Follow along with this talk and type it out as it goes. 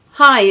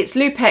Hi, it's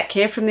Lou Peck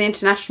here from the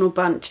International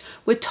Bunch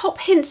with top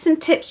hints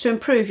and tips to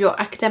improve your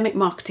academic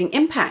marketing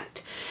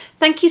impact.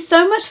 Thank you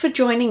so much for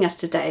joining us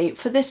today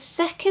for this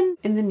second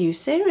in the new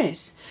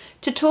series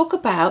to talk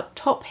about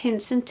top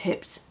hints and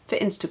tips for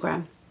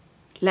Instagram.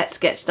 Let's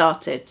get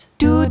started.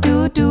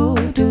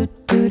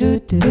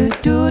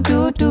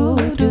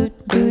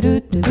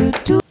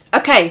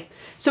 Okay,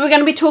 so we're going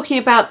to be talking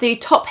about the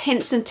top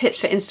hints and tips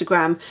for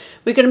Instagram.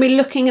 We're going to be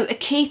looking at the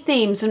key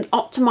themes and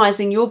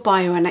optimizing your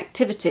bio and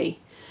activity.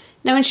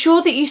 Now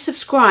ensure that you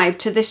subscribe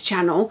to this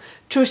channel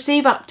to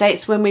receive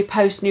updates when we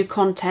post new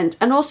content,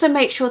 and also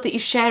make sure that you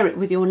share it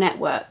with your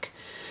network.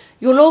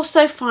 You'll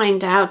also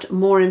find out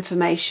more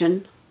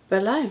information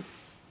below.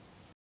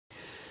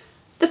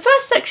 The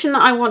first section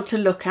that I want to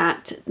look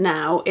at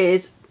now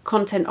is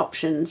content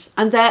options,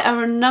 and there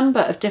are a number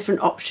of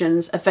different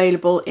options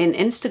available in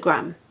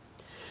Instagram.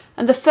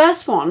 And the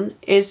first one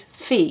is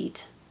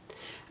feed.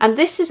 And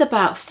this is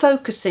about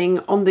focusing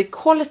on the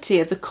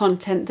quality of the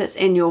content that's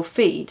in your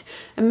feed,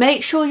 and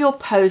make sure your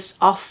posts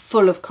are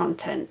full of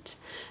content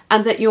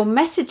and that your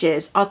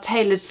messages are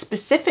tailored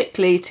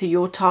specifically to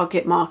your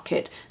target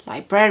market: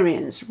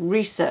 librarians,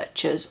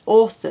 researchers,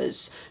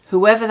 authors,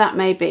 whoever that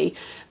may be.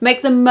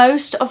 Make the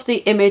most of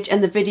the image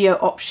and the video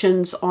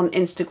options on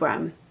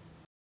Instagram.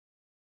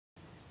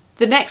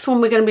 The next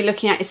one we're going to be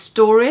looking at is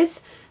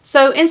stories.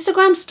 So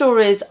Instagram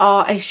stories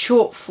are a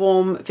short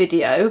form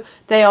video.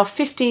 They are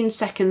 15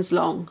 seconds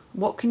long.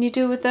 What can you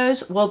do with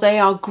those? Well, they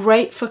are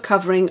great for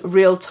covering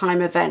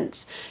real-time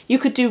events. You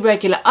could do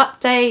regular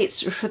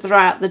updates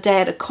throughout the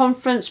day at a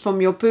conference from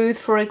your booth,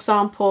 for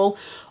example,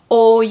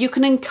 or you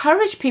can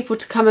encourage people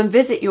to come and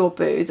visit your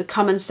booth,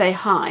 come and say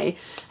hi,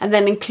 and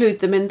then include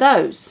them in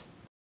those.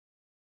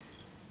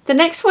 The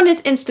next one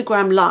is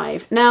Instagram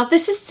Live. Now,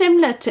 this is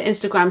similar to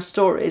Instagram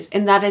Stories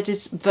in that it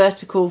is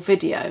vertical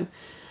video,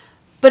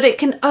 but it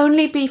can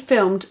only be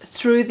filmed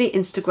through the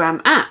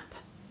Instagram app.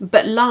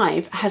 But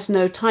Live has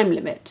no time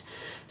limit.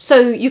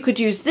 So you could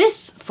use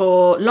this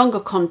for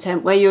longer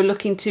content where you're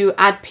looking to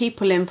add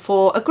people in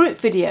for a group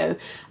video.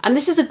 And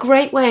this is a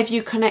great way of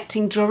you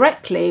connecting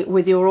directly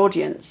with your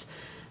audience.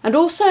 And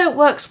also it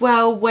works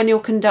well when you're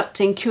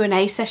conducting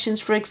Q&A sessions,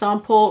 for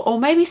example, or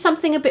maybe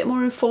something a bit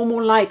more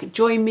informal like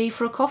join me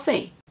for a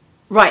coffee.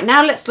 Right,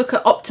 now let's look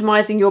at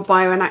optimizing your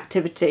bio and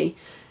activity.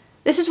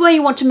 This is where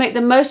you want to make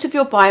the most of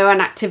your bio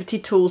and activity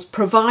tools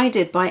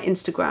provided by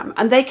Instagram,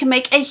 and they can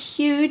make a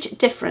huge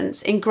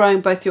difference in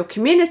growing both your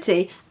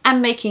community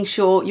and making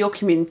sure your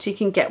community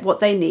can get what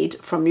they need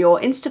from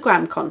your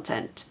Instagram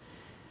content.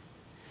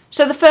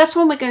 So the first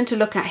one we're going to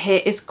look at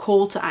here is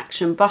call to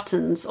action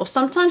buttons, or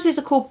sometimes these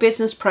are called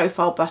business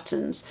profile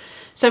buttons.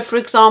 So for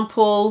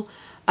example,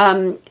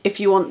 if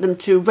you want them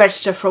to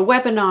register for a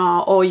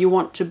webinar, or you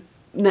want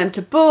them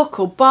to book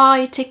or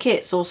buy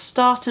tickets or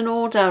start an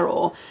order,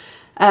 or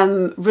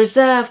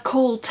reserve,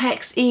 call,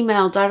 text,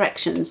 email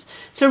directions.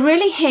 So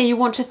really here you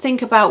want to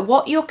think about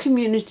what your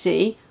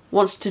community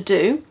wants to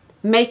do.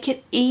 Make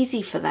it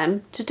easy for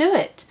them to do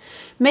it.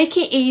 Make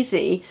it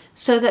easy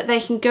so that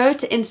they can go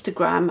to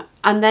Instagram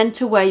and then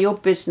to where your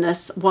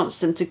business wants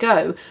them to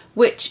go,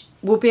 which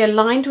will be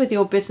aligned with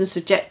your business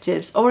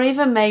objectives, or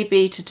even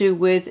maybe to do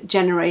with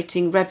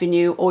generating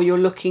revenue, or you're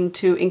looking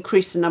to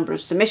increase the number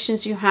of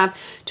submissions you have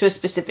to a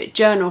specific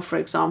journal, for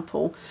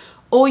example,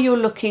 or you're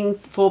looking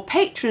for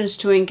patrons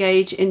to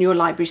engage in your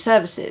library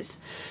services.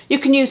 You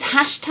can use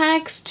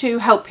hashtags to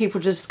help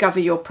people discover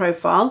your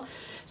profile.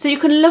 So you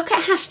can look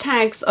at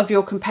hashtags of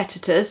your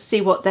competitors,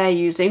 see what they're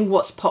using,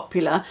 what's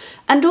popular,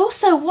 and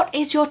also what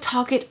is your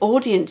target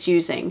audience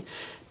using.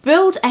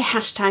 Build a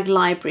hashtag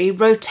library,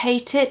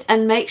 rotate it,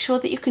 and make sure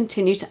that you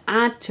continue to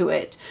add to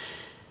it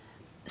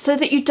so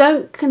that you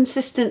don't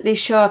consistently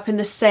show up in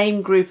the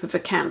same group of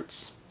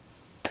accounts.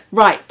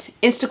 Right,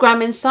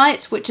 Instagram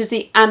Insights, which is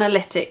the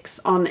analytics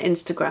on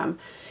Instagram.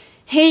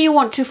 Here you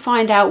want to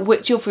find out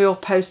which of your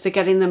posts are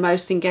getting the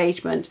most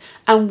engagement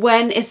and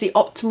when is the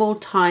optimal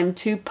time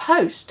to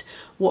post.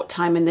 What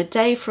time in the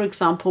day, for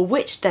example,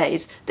 which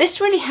days.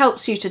 This really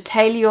helps you to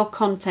tailor your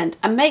content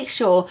and make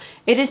sure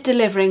it is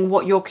delivering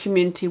what your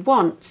community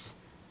wants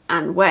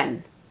and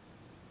when.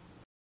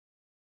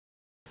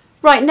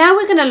 Right, now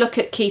we're going to look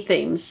at key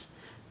themes.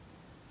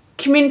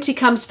 Community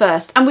comes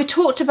first, and we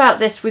talked about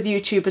this with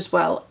YouTube as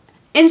well.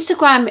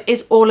 Instagram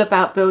is all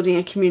about building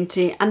a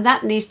community, and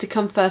that needs to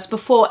come first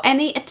before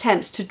any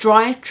attempts to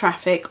drive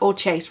traffic or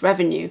chase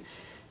revenue.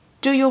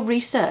 Do your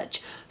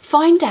research.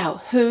 Find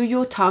out who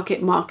your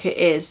target market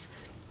is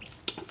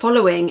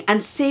following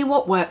and see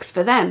what works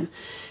for them.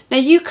 Now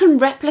you can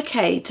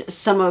replicate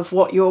some of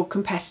what your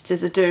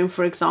competitors are doing,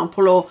 for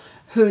example, or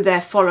who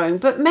they're following,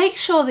 but make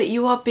sure that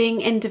you are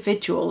being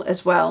individual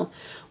as well.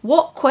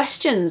 What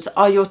questions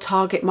are your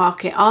target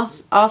market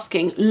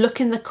asking?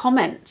 Look in the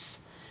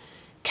comments.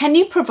 Can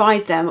you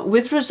provide them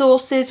with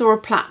resources or a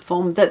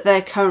platform that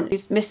they're currently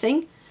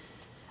missing?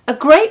 A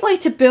great way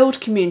to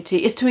build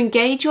community is to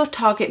engage your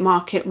target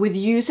market with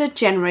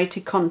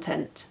user-generated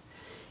content.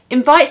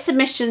 Invite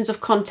submissions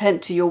of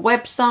content to your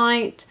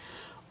website,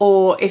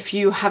 or if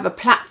you have a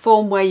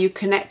platform where you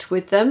connect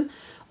with them,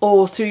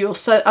 or through your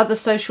other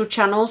social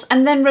channels,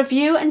 and then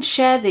review and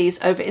share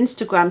these over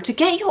Instagram to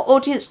get your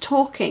audience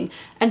talking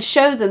and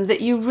show them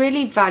that you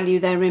really value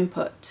their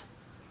input.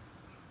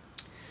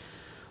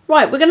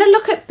 Right, we're going to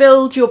look at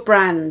build your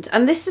brand,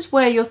 and this is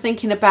where you're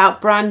thinking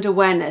about brand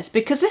awareness,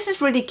 because this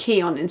is really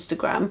key on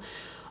Instagram.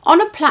 On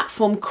a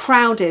platform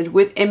crowded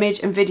with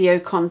image and video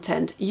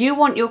content, you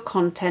want your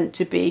content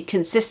to be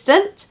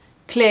consistent,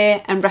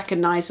 clear and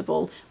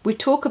recognizable. We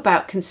talk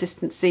about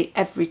consistency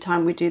every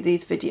time we do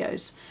these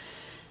videos.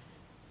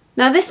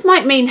 Now, this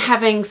might mean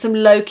having some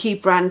low-key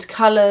brand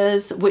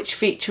colors which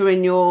feature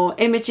in your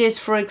images,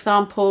 for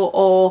example,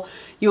 or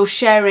you're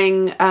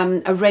sharing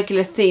a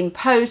regular theme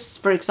posts,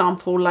 for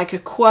example, like a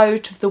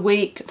quote of the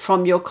week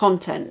from your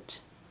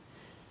content.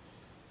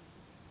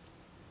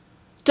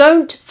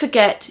 Don't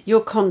forget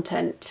your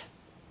content.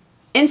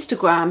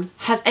 Instagram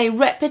has a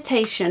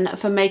reputation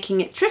for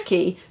making it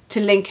tricky to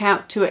link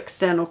out to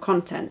external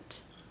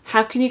content.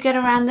 How can you get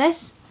around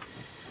this?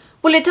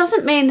 Well, it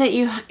doesn't mean that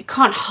you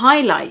can't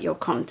highlight your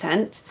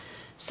content.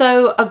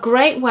 So a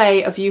great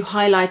way of you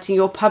highlighting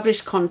your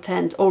published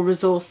content or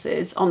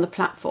resources on the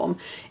platform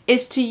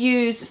is to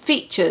use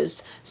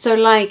features. So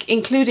like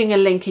including a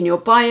link in your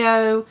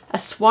bio, a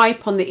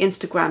swipe on the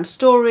Instagram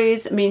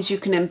stories means you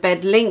can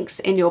embed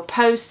links in your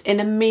posts in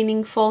a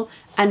meaningful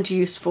and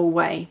useful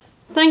way.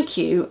 Thank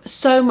you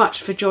so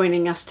much for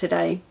joining us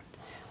today.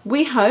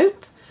 We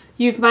hope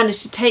you've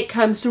managed to take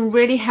home some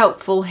really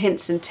helpful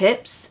hints and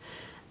tips.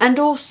 And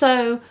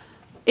also,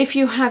 if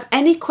you have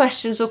any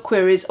questions or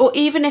queries, or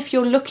even if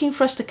you're looking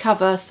for us to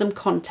cover some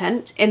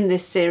content in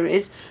this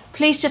series,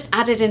 please just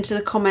add it into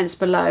the comments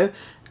below.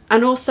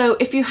 And also,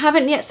 if you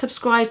haven't yet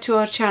subscribed to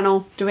our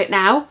channel, do it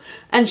now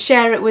and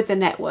share it with the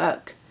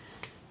network.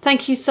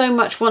 Thank you so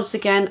much once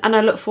again, and I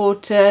look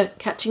forward to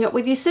catching up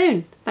with you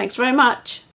soon. Thanks very much.